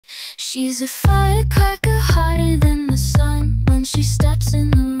She's a firecracker hotter than the sun. When she steps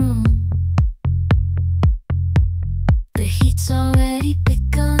in the room, the heat's already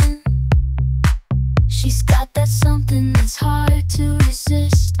begun. She's got that something that's hard to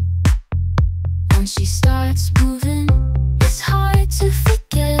resist. When she starts moving, it's hard to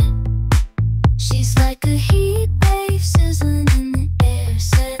forget. She's like a heat wave sizzling in the air,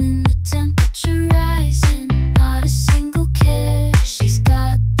 setting the temperature rising, not a single care. She's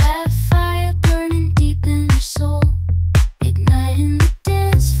got that fire burning deep in her soul, igniting the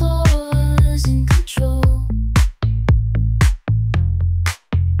dance floor, losing control.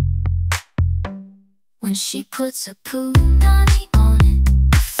 When she puts a punani on it,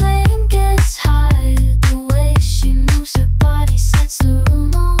 the flame gets higher. The way she moves her body sets the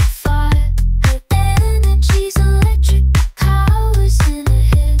room on fire. Her energy's electric, power's in her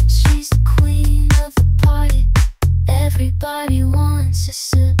hips. She's the queen of the party, everybody wants a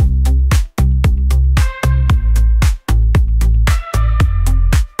sip.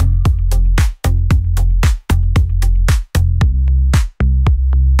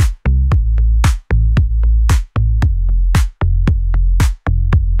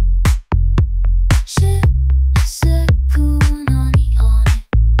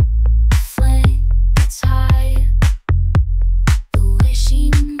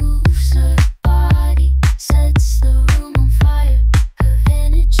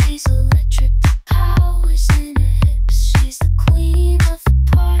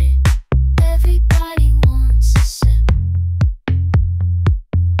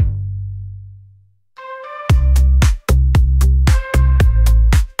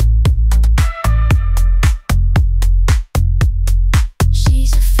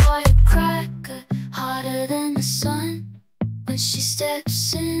 When she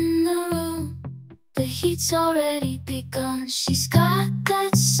steps in the room, the heat's already begun. She's got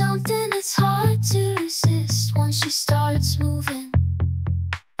that something that's hard to resist. Once she starts moving,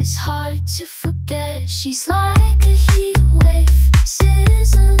 it's hard to forget. She's like